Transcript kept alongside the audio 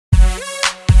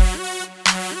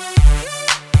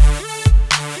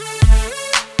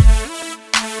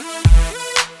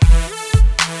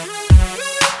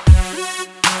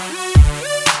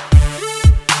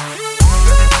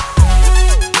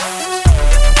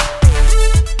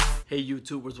Hey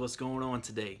YouTubers, what's going on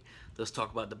today? Let's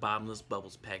talk about the Bottomless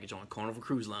Bubbles package on Carnival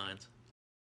Cruise Lines.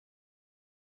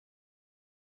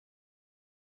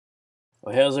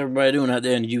 Well, how's everybody doing out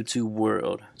there in the YouTube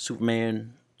world?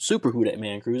 Super Who Dat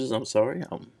Man Cruises, I'm sorry.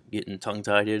 I'm getting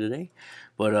tongue-tied here today.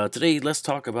 But today, let's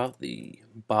talk about the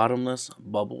Bottomless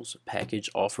Bubbles package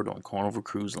offered on Carnival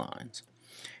Cruise Lines.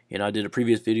 I did a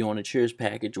previous video on the Cheers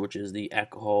package, which is the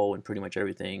alcohol and pretty much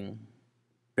everything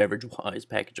beverage-wise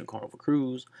package on Carnival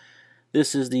Cruise.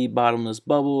 This is the Bottomless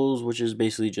Bubbles, which is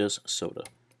basically just soda.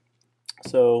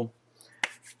 So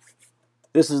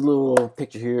this is a little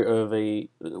picture here of a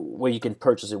where you can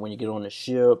purchase it when you get on the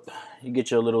ship. You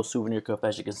get your little souvenir cup,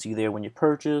 as you can see there, when you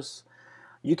purchase.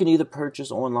 You can either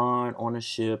purchase online on a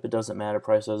ship. It doesn't matter.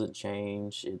 Price doesn't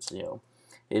change. It's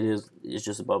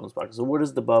just a Bubbles box. So what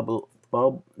is the Bottomless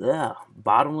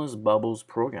Bubbles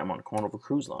program on a Carnival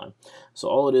Cruise Line? So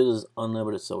all it is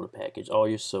unlimited soda package. All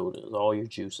your sodas, all your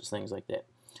juices, things like that.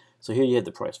 So here you have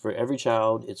the price. For every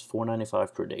child, it's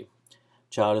 $4.95 per day.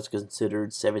 Child is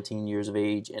considered 17 years of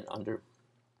age and under.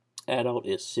 Adult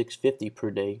is $6.50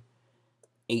 per day.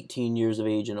 18 years of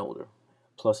age and older,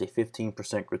 plus a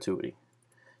 15% gratuity.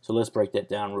 So let's break that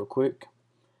down real quick.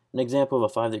 An example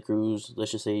of a 5-day cruise,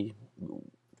 let's just say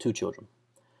 2 children.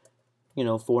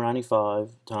 $4.95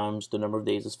 times the number of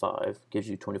days is 5, gives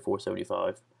you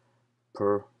 $24.75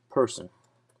 per person.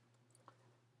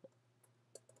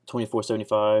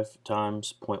 $24.75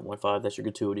 times 0.15, that's your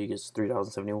gratuity, gets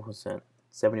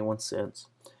 $3.71.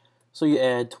 So you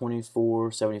add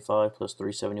 $24.75 plus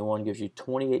 $3.71 gives you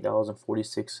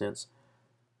 $28.46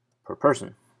 per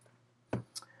person.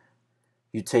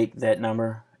 You take that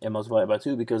number and multiply it by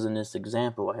 2 because in this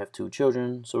example I have 2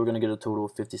 children, so we're going to get a total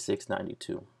of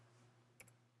 $56.92.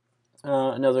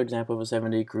 Another example of a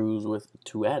 7-day cruise with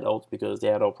 2 adults, because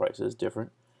the adult price is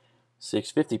different,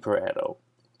 $6.50 per adult.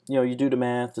 You do the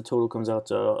math, the total comes out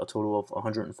to a total of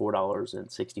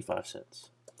 $104.65.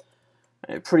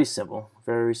 Pretty simple,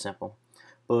 very simple.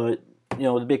 But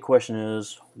the big question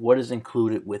is, what is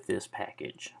included with this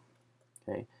package?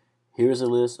 Okay, here's a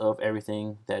list of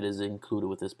everything that is included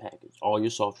with this package. All your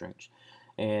soft drinks.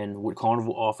 And what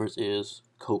Carnival offers is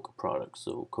Coke products.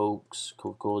 So Cokes,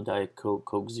 Coca-Cola, Diet Coke,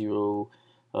 Coke Zero,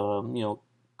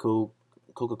 Coke,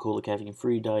 Coca-Cola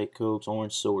caffeine-free Diet Cokes,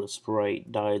 orange soda,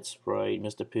 Sprite, Diet Sprite,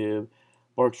 Mr. Pibb,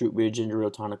 Bark Root Beer, ginger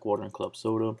ale, tonic water, and club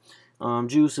soda.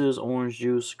 Juices, orange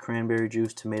juice, cranberry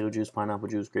juice, tomato juice, pineapple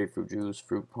juice, grapefruit juice,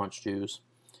 fruit punch juice.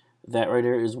 That right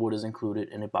there is what is included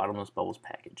in a Bottomless Bubbles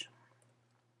package.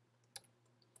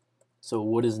 So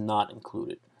what is not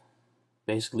included?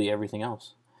 Basically everything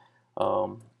else.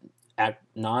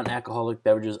 Non-alcoholic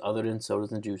beverages other than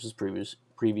sodas and juices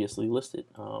previously listed.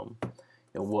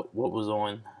 What was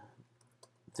on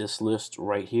this list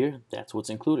right here, that's what's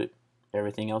included.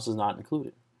 Everything else is not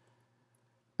included.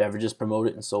 Beverages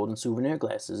promoted and sold in souvenir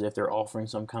glasses. If they're offering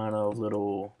some kind of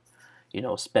little,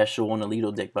 special on the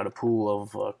Lido deck by the pool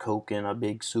of Coke in a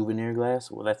big souvenir glass,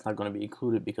 well, that's not going to be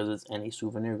included because it's any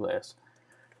souvenir glass.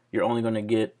 You're only going to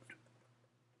get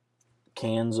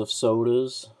cans of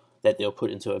sodas that they'll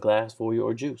put into a glass for you,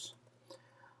 or juice.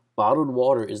 Bottled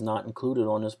water is not included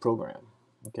on this program.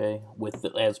 Okay,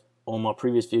 as on my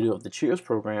previous video of the Cheers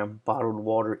program, bottled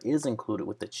water is included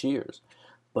with the Cheers,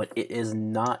 but it is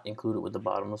not included with the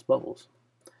Bottomless Bubbles.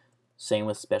 Same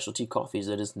with specialty coffees,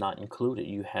 it is not included.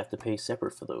 You have to pay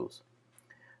separate for those.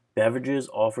 Beverages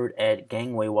offered at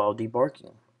gangway while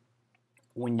debarking.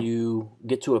 When you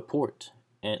get to a port,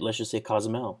 and let's just say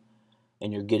Cozumel,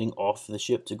 and you're getting off the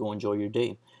ship to go enjoy your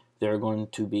day, there are going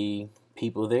to be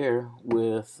people there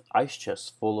with ice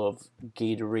chests full of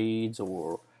Gatorades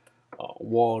or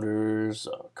waters,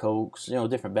 Cokes,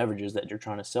 different beverages that you're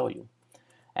trying to sell you.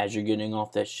 As you're getting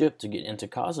off that ship to get into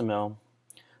Cozumel,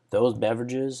 those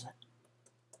beverages,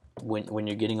 when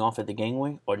you're getting off at the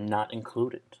gangway, are not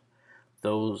included.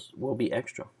 Those will be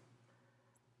extra.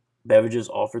 Beverages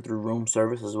offered through room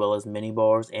service as well as mini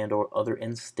bars and or other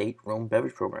in-state room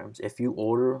beverage programs. If you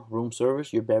order room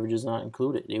service, your beverage is not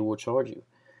included. They will charge you.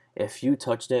 If you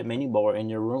touch that mini bar in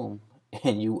your room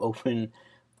and you open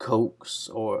Cokes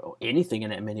or anything in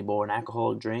that mini bar, an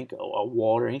alcoholic drink, a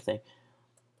water, anything,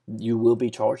 you will be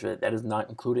charged with it. That is not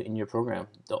included in your program.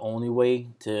 The only way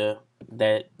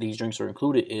that these drinks are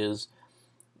included is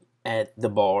at the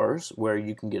bars, where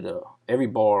you can get every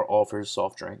bar offers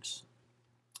soft drinks.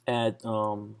 At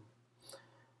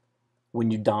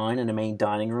when you dine in the main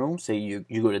dining room, say you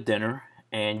go to dinner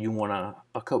and you want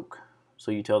a Coke. So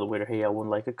you tell the waiter, hey, I would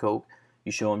like a Coke.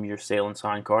 You show them your sale and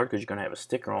sign card, because you're going to have a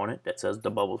sticker on it that says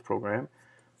the Bubbles program,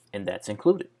 and that's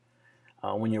included.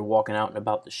 When you're walking out and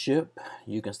about the ship,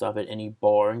 you can stop at any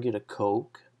bar and get a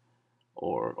Coke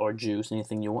or juice,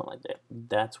 anything you want like that.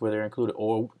 That's where they're included.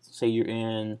 Or say you're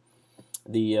in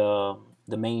the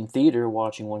main theater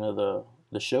watching one of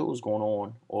the shows going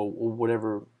on, or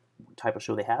whatever type of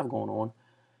show they have going on.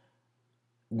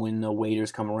 When the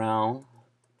waiters come around,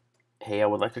 hey, I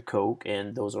would like a Coke,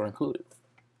 and those are included.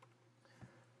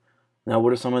 Now,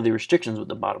 what are some of the restrictions with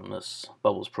the Bottomless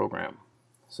Bubbles program?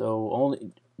 So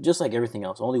only, just like everything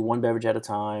else, only one beverage at a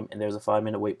time, and there's a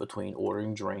 5-minute wait between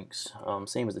ordering drinks.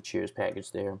 Same as the Cheers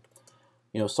package there.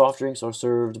 Soft drinks are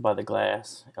served by the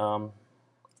glass.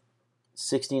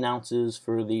 16 ounces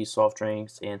for the soft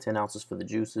drinks and 10 ounces for the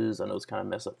juices. I know it's kind of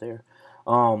messed up there.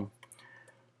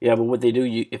 Yeah, but what they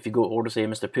do, if you go order, say,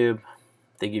 Mr. Pibb,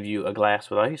 they give you a glass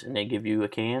with ice, and they give you a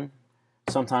can.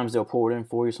 Sometimes they'll pour it in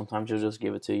for you. Sometimes they'll just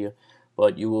give it to you.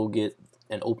 But you will get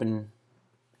an open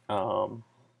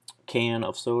can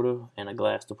of soda and a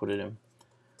glass to put it in.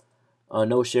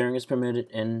 No sharing is permitted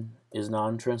and is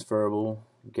non-transferable.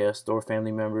 Guests or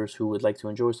family members who would like to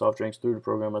enjoy soft drinks through the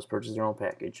program must purchase their own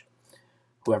package.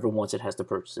 Whoever wants it has to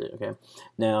purchase it. Okay.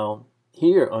 Now,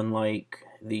 here, unlike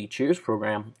the Cheers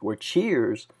program, where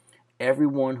Cheers,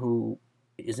 everyone who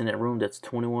is in that room that's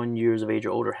 21 years of age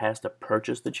or older has to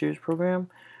purchase the Cheers program.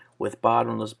 With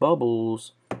Bottomless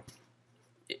Bubbles,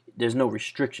 there's no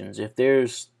restrictions. If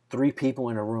there's 3 people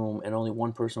in a room and only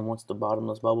one person wants the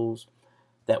Bottomless Bubbles,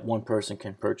 that one person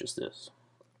can purchase this.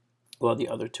 Well, the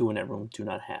other 2 in that room do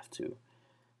not have to.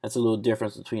 That's a little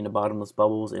difference between the Bottomless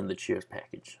Bubbles and the Cheers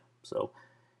package. So,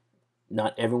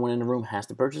 not everyone in the room has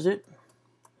to purchase it,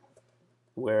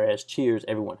 whereas Cheers,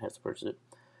 everyone has to purchase it.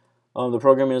 The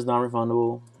program is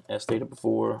non-refundable, as stated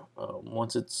before.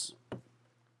 Once it's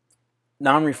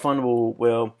non-refundable,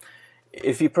 well,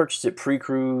 if you purchase it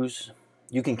pre-cruise,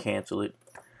 you can cancel it.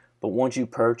 But once you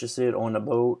purchase it on the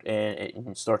boat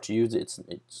and start to use it,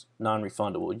 it's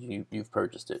non-refundable. You've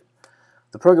purchased it.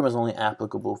 The program is only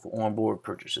applicable for onboard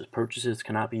purchases. Purchases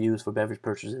cannot be used for beverage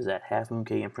purchases at Half Moon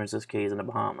Cay and Princess Cays in the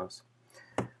Bahamas.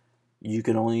 You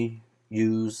can only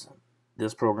use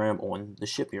this program on the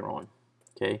ship you're on.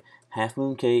 Okay, Half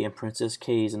Moon Cay and Princess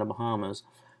Cays in the Bahamas,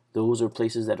 those are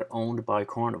places that are owned by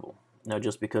Carnival. Now,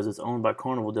 just because it's owned by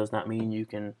Carnival does not mean you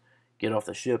can get off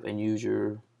the ship and use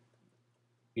your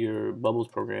Bubbles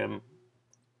program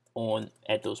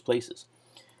at those places.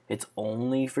 It's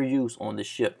only for use on the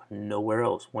ship, nowhere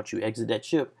else. Once you exit that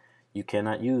ship, you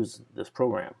cannot use this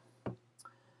program.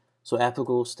 So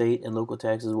applicable state and local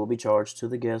taxes will be charged to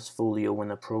the guest folio when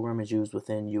the program is used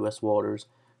within U.S. waters.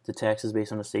 The tax is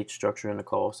based on the state structure and the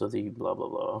cost of the blah, blah,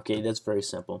 blah. Okay, that's very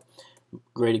simple.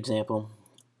 Great example.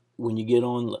 When you get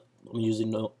on, I'm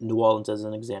using New Orleans as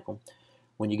an example.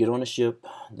 When you get on a ship,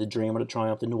 the Dream or the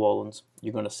Triumph to New Orleans,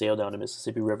 you're going to sail down the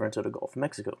Mississippi River into the Gulf of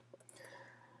Mexico.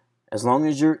 As long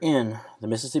as you're in the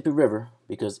Mississippi River,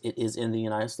 because it is in the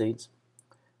United States,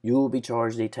 you will be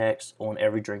charged a tax on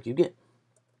every drink you get.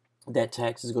 That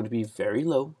tax is going to be very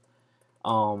low.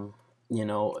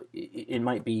 It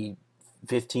might be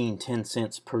 10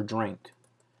 cents per drink.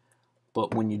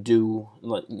 But when you do,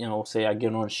 say I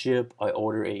get on a ship, I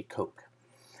order a Coke.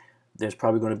 There's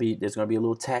going to be a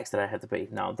little tax that I have to pay.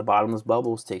 Now, the Bottomless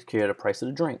Bubbles takes care of the price of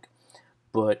the drink,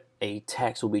 but a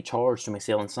tax will be charged to my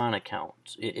Sail and Sign account.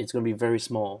 It's going to be very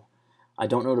small. I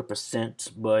don't know the percent,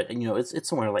 but it's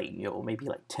somewhere like maybe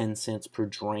like 10 cents per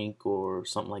drink or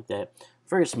something like that.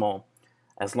 Very small.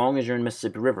 As long as you're in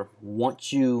Mississippi River.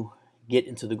 Once you get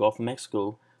into the Gulf of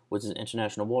Mexico, which is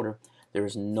international water, there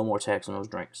is no more tax on those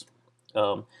drinks.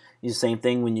 It's the same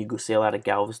thing when you go sail out of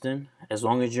Galveston. As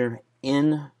long as you're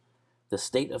in the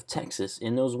state of Texas,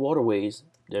 in those waterways,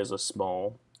 there's a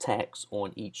small tax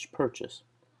on each purchase.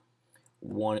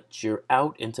 Once you're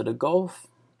out into the Gulf,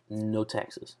 no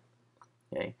taxes.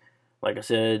 Okay, like I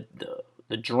said,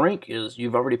 the drink is,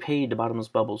 you've already paid the Bottomless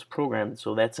Bubbles program,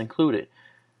 so that's included.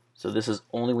 So this is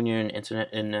only when you're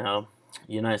in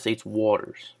United States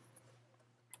waters.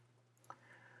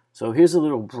 So here's a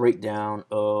little breakdown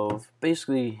of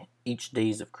basically each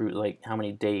days of cruise, like how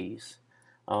many days.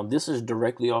 This is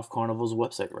directly off Carnival's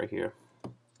website right here.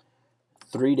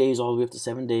 3 days all the way up to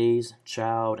 7 days,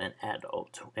 child and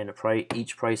adult. And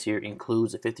each price here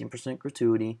includes a 15%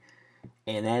 gratuity,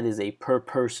 and that is a per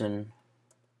person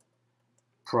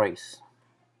price.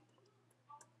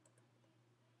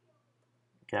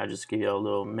 Okay, I'll just give you a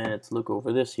little minute to look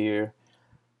over this here.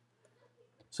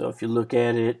 So if you look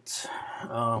at it,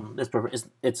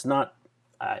 it's not.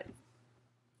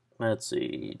 Let's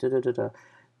see.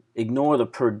 Ignore the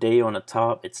per day on the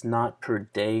top. It's not per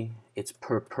day. It's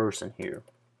per person here.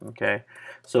 Okay.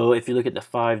 So if you look at the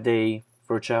 5-day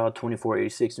for a child,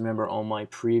 $24.86. Remember on my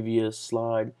previous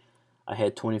slide, I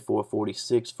had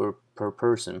 $24.46 per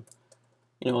person.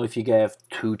 You know, if you have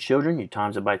 2 children, you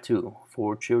times it by 2.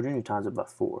 4 children, you times it by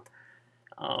 4.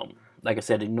 Like I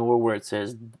said, ignore where it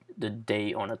says the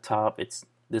day on the top.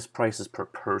 This price is per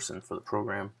person for the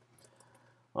program.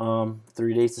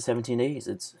 3 days to 17 days.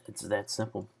 It's that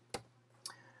simple.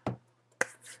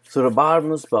 So the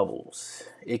Bottomless Bubbles.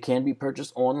 It can be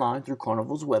purchased online through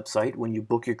Carnival's website. When you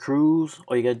book your cruise,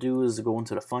 all you gotta do is go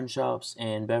into the fun shops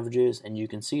and beverages, and you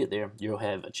can see it there. You'll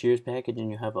have a Cheers package and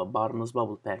you have a Bottomless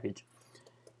Bubbles package.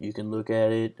 You can look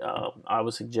at it. I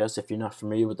would suggest, if you're not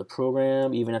familiar with the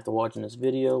program, even after watching this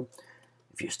video,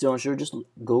 if you're still unsure, just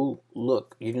go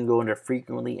look. You can go under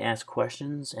frequently asked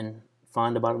questions and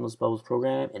find the Bottomless Bubbles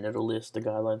program, and it'll list the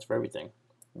guidelines for everything.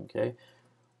 Okay.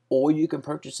 Or you can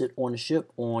purchase it on the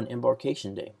ship on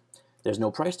embarkation day. There's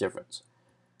no price difference.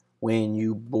 When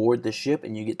you board the ship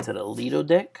and you get to the Lido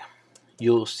deck,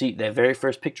 you'll see that very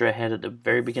first picture I had at the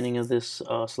very beginning of this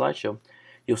slideshow.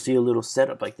 You'll see a little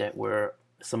setup like that where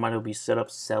somebody will be set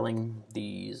up selling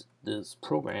this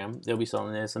program. They'll be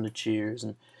selling this and the Cheers,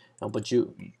 but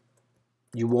you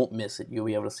won't miss it. You'll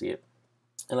be able to see it.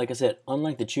 And like I said,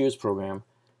 unlike the Cheers program,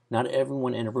 not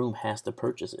everyone in a room has to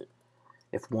purchase it.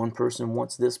 If one person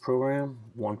wants this program,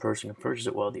 one person can purchase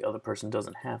it while the other person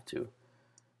doesn't have to.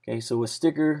 Okay, so a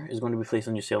sticker is going to be placed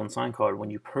on your sail and sign card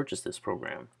when you purchase this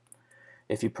program.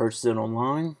 If you purchase it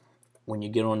online, when you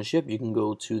get on the ship, you can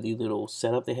go to the little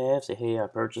setup they have, say, hey, I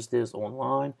purchased this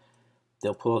online.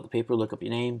 They'll pull out the paper, look up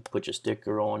your name, put your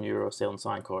sticker on your sail and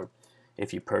sign card.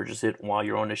 If you purchase it while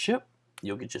you're on the ship,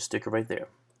 you'll get your sticker right there.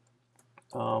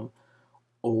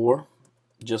 Or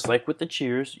just like with the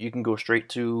Cheers, you can go straight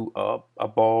to a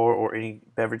bar or any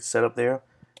beverage setup there,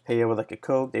 pay with like a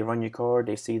Coke, they run your card,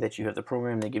 they see that you have the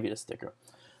program, they give you the sticker.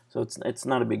 So it's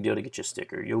not a big deal to get your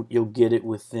sticker. You'll get it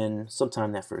within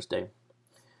sometime that first day.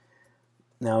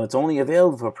 Now it's only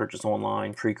available for purchase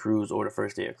online, pre-cruise, or the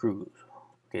first day of cruise.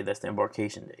 Okay, that's the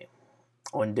embarkation day.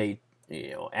 On day,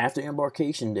 after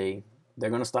embarkation day,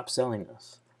 they're gonna stop selling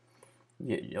this.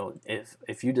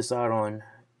 If you decide on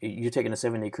you're taking a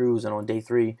 7-day cruise and on day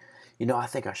 3, I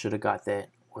think I should have got that.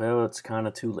 Well, it's kind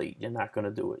of too late. You're not going to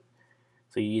do it.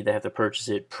 So you either have to purchase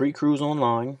it pre-cruise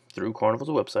online through Carnival's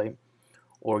website,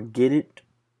 or get it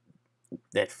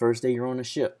that first day you're on the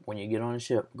ship. When you get on the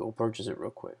ship, go purchase it real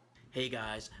quick. Hey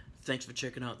guys, thanks for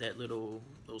checking out that little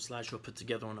slideshow put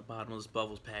together on the Bottomless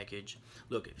Bubbles package.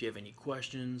 Look, if you have any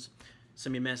questions,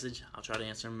 send me a message. I'll try to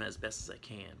answer them as best as I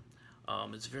can.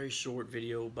 It's a very short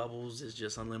video. Bubbles is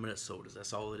just unlimited sodas.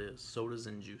 That's all it is. Sodas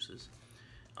and juices.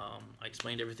 I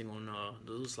explained everything on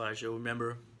the little slideshow.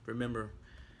 Remember,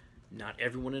 not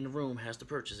everyone in the room has to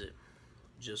purchase it.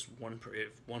 Just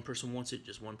if one person wants it,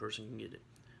 just one person can get it.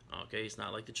 Okay, it's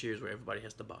not like the Cheers where everybody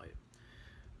has to buy it.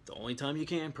 The only time you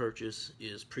can purchase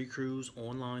is pre-cruise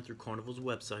online through Carnival's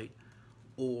website,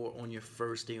 or on your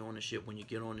first day on the ship. When you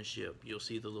get on the ship, you'll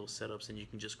see the little setups and you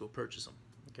can just go purchase them.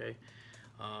 Okay.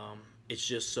 It's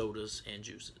just sodas and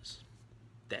juices.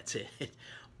 That's it.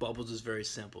 Bubbles is very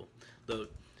simple.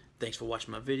 Look, thanks for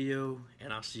watching my video,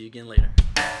 and I'll see you again later.